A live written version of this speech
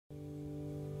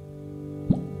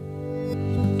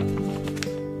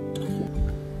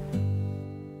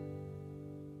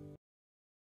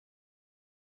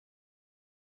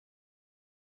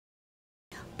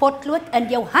potlood in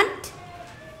jou hand.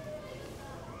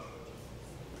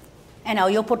 En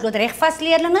hou jou potlood reg vas,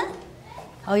 leerlinge.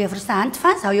 Hou jou hand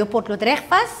vas, hou jou potlood reg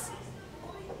vas.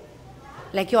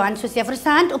 Lyk jou hand soos jou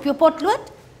hand op jou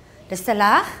potlood. Dis te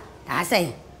laag. Daar is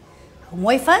hy. Hou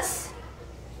mooi vas.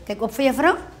 Kyk op vir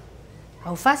juffrou.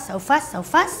 Hou vas, hou vas, hou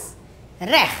vas.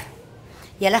 Reg.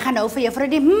 Julle gaan nou vir juffrou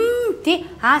die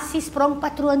hasie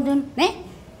sprongpatroon doen, né?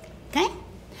 Okay?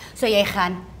 So jy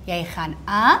gaan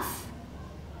af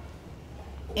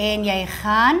en jy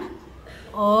gaan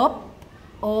op,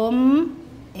 om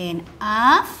en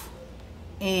af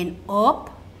en op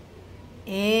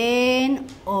en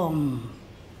om.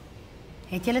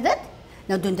 Het julle dit?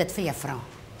 Nou doen dit vir juffrou.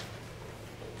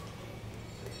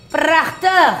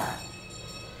 Pragtig.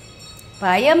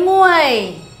 Baie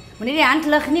mooi. Moenie die hand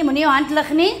lig nie, moenie jou hand lig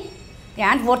nie. Die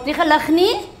hand word nie gelig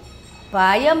nie.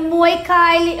 Baie mooi,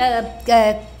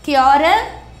 Kiara.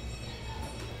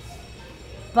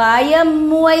 Baie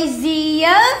mooi,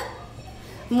 Zia.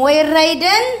 Mooi,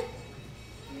 Raiden.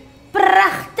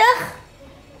 Pragtig.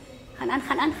 Gaan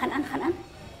aan.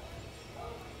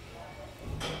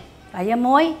 Baie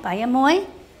mooi, baie mooi.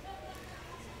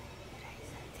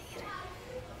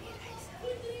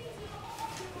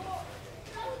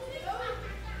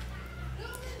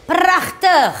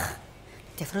 Pragtig.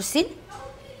 Juffrou sien?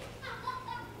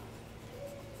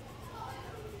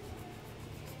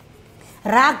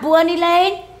 Raak bo aan die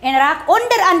lyn en raak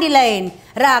onder aan die lyn.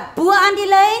 Raak bo aan die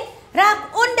lyn,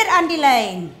 raak onder aan die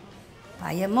lyn.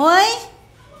 Baie mooi.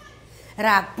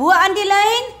 Raak bo aan die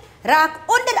lyn, raak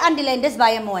onder aan die lyn. Dis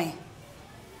baie mooi.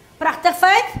 Pragtig,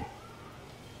 Feit.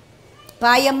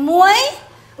 Baie mooi.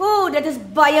 Dit is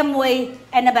baie mooi,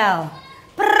 Annabel.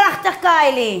 Pragtig,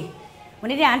 Kylie.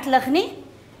 Moenie die hand lig nie.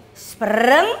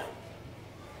 Spring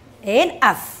en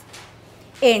af.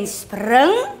 En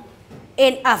spring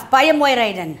en af. Baie mooi,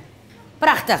 Raiden.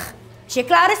 Pragtig. As jy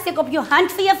klaar is, steek op jou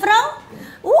hand vir juffrou.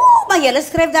 Maar julle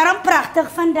skryf daarom pragtig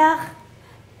vandag.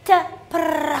 Te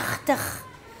pragtig.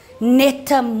 Net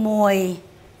te mooi.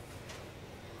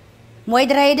 Mooi,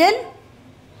 Raiden.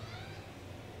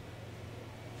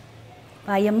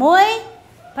 Baie mooi.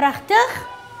 Pragtig.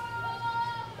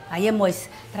 Baie mooi.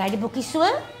 Draai die boekie so.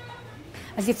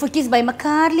 As die voetjies by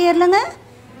mekaar, leerlinge.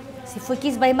 As die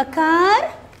voetjies by mekaar.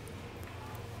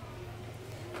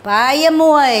 Baie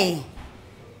mooi.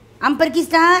 Amperkies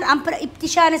daar. Amper,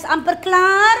 Ibtishan is amper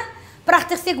klaar.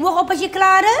 Pragtig, steek hoog op as jy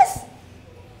klaar is.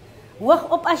 Hoog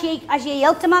op as jy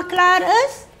heeltemal klaar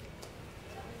is.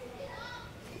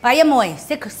 Baie mooi.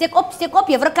 Steek op.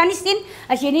 Juffrou kan nie sien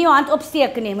as jy nie jou hand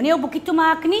opsteek nie. Moenie jou boekie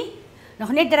toemaak nie.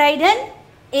 Nog net Raiden.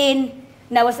 En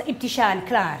nou is Ibtishan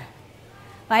klaar.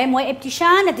 Baie mooi,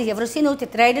 Ibtishan. Het is juffrou sien hoe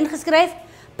het Raiden geskryf.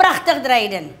 Pragtig,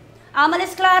 Raiden. Almal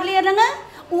is klaar, leerlinge.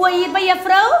 Oë hier by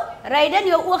juffrou. Raiden,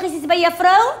 jou oog is by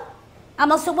juffrou.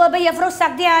 Almal so oë by juffrou.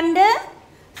 Sak die hande.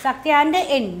 Sak die hande.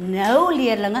 En nou,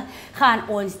 leerlinge, gaan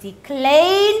ons die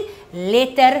klein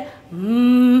letter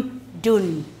M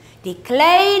doen. Die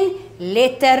klein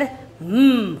letter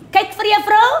M. Kyk vir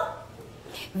juffrou.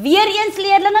 Weereens,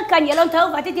 leerlinge, kan julle onthou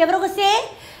wat het juffrou gesê?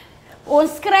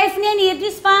 Ons skryf nie in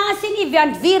hierdie spasie nie,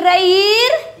 want wie ry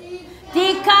hier?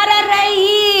 Die karre ry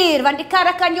hier, want die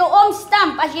karre kan jou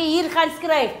omstamp as jy hier gaan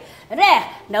skryf. Reg,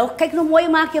 nou kyk nou mooi,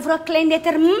 maak juffrou 'n klein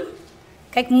letter M.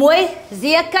 Kyk mooi,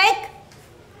 zie kyk.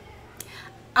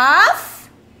 Af,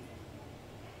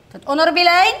 tot onder op die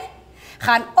lyn,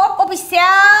 gaan op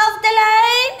dieselfde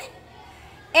lyn,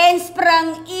 en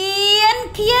spring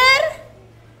 1 keer,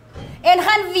 en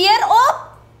gaan weer op,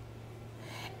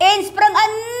 en spring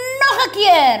nog 'n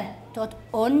keer, tot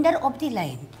onder op die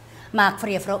lyn. Maak vir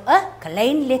juffrou 'n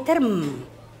klein letter M.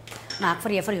 Maak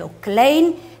vir juffrou 'n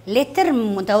klein letter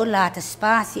M. Onthou laat 'n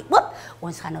spasie oop.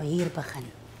 Ons gaan nou hier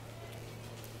begin.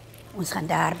 Ons gaan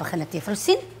daar begin, het juffrou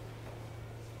sien?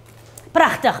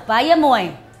 Pragtig, baie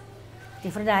mooi. Het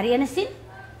juffrou daar ene sien?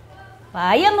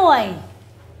 Baie mooi.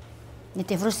 Het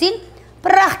juffrou sien?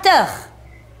 Pragtig.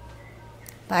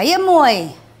 Baie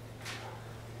mooi.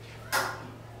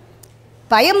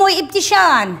 Baie mooi,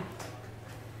 Ibtishan.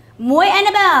 Mooi,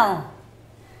 Annabel.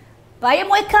 Baie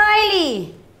mooi,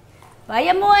 Kylie.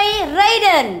 Baie mooi,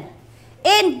 Raiden.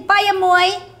 En baie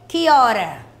mooi,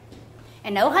 Kiara.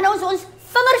 En nou gaan ons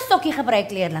vingerstokkie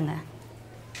gebruik, leerlinge.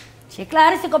 As jy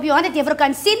klaar is, ek op jou hand, dat juffrou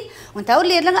kan sien. Onthou,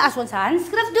 leerlinge, as ons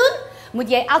handskrif doen, moet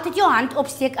jy altyd jou hand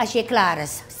opsteek as jy klaar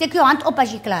is. Steek jou hand op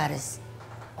as jy klaar is.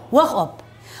 Hoog op.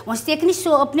 Ons steek nie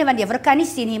so op nie, want juffrou kan nie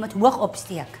sien nie, jy moet hoog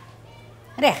opsteek.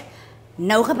 Reg.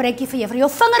 Nou gebruik jy vir juffrou jou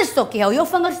vingerstokkie. Hou jou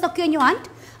vingerstokkie in jou hand.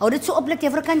 Hou dit so op dat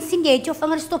juffrou kan sien, jy het jou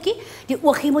vingerstokkie. Die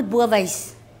oogie moet bo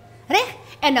wys. Reg?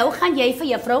 En nou gaan jy vir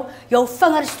juffrou jou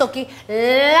vingerstokkie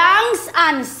langs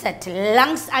aan sit,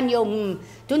 langs aan jou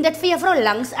Doen dit vir juffrou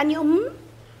langs aan jou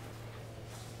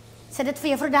Sit dit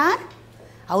vir juffrou daar.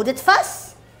 Hou dit vas.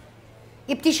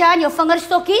 Ibtishan, jou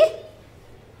vingerstokkie.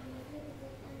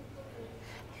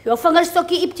 Jou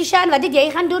vingerstokkie, Ibtishan, wat het jy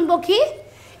gaan doen, Bokkie?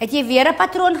 Het jy weer 'n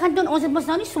patroon gaan doen? Ons het mos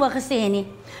nou nie so gesê nie.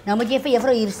 Nou moet jy vir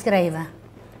juffrou hier skryf.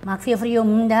 Maak vir juffrou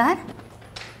jou daar.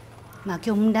 Maak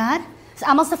jou daar. Is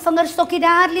almal se vingerstokkie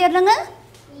daar, leerlinge?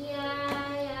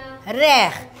 Ja.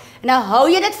 Reg. Nou hou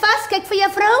jy dit vas, kyk vir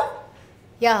juffrou.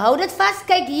 Ja, hou dit vas,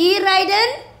 kyk hier, Ryden.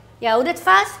 Ja, hou dit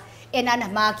vas. En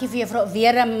dan maak jy vir juffrou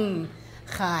weer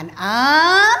gaan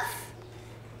af.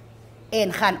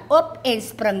 En gaan op en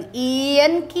spring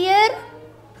 1 keer.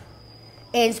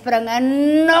 En spring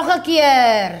nog 'n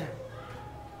keer.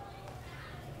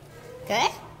 Oké,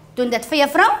 doen dit vir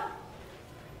juffrou.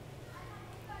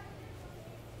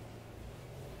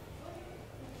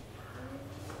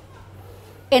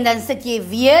 En dan sit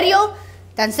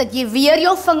jy weer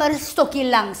jou vingerstokkie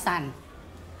langs aan.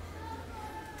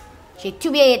 As jy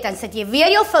 2 het, dan sit jy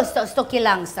weer jou vingerstokkie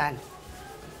langs aan.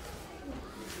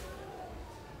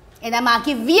 En dan maak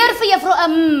jy weer vir juffrou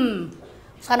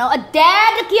Ons gaan nou 'n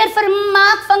derde keer vir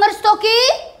maak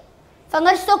vingerstokkie.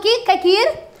 Vingerstokkie, kyk hier.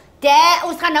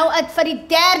 Ons gaan nou vir die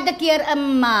derde keer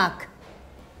maak.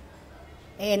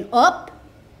 En op.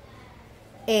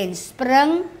 En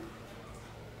spring.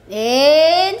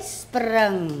 En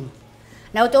spring.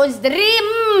 Nou het ons 3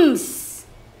 m's.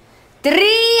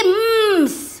 3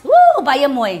 m's. Woe, baie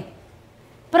mooi.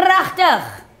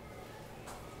 Pragtig.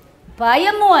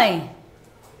 Baie mooi.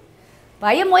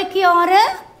 Baie mooi,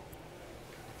 Kiara.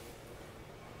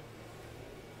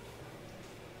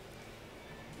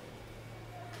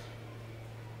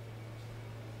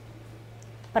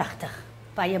 Pragtig.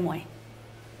 Baie mooi.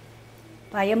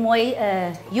 Baie mooi,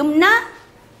 Yumna.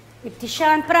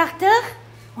 Ibtishan, pragtig.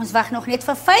 Ons wag nog net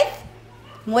vir 5.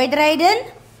 Mooi Dryden.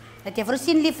 Het jy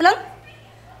voorsien, liefling?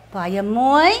 Baie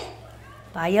mooi.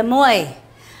 Baie mooi.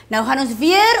 Nou gaan ons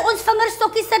weer ons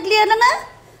vingerstokkie sit, leerlinge.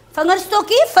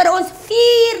 Vingerstokkie vir ons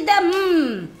 4de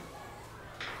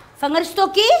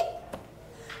Vingerstokkie.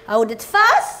 Hou dit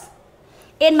vas.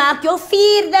 En maak jou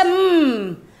 4de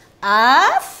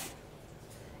af.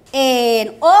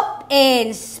 En op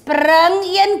en spring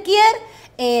 1 keer.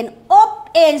 En op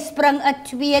en spring 'n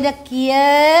tweede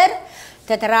keer.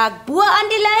 Dit raak bo aan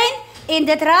die lyn en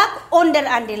dit raak onder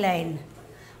aan die lyn.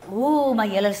 Ooh, maar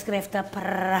julle skrifte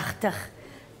pragtig.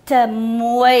 Te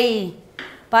mooi.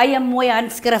 Baie mooi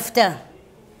handskrifte.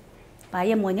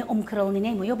 Baie mooi, nie omkrul nie,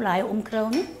 nee. Moet jou blaaie omkrul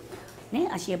nie. Nee,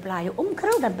 as jy blaaie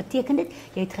omkrul, dan beteken dit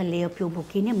jy het gelê op jou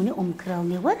boekie, nee, moenie omkrul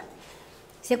nie, hoor.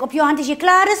 Steek op jou hand as jy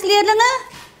klaar is, leerlinge.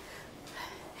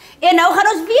 En nou gaan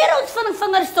ons weer ons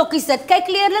vingerstokkie sit. Kyk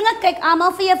leerlinge, kyk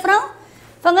almal vir juffrou.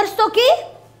 Vingerstokkie.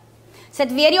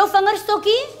 Sit weer jou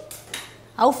vingerstokkie.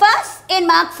 Hou vas en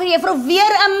maak vir juffrou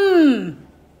weer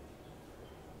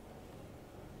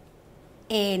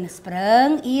En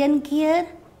spring 1 keer.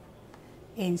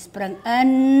 En spring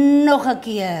nog 'n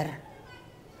keer.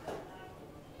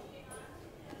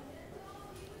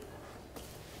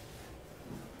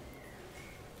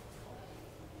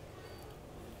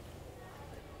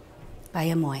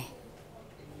 Baie mooi.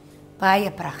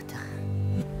 Baie pragtig.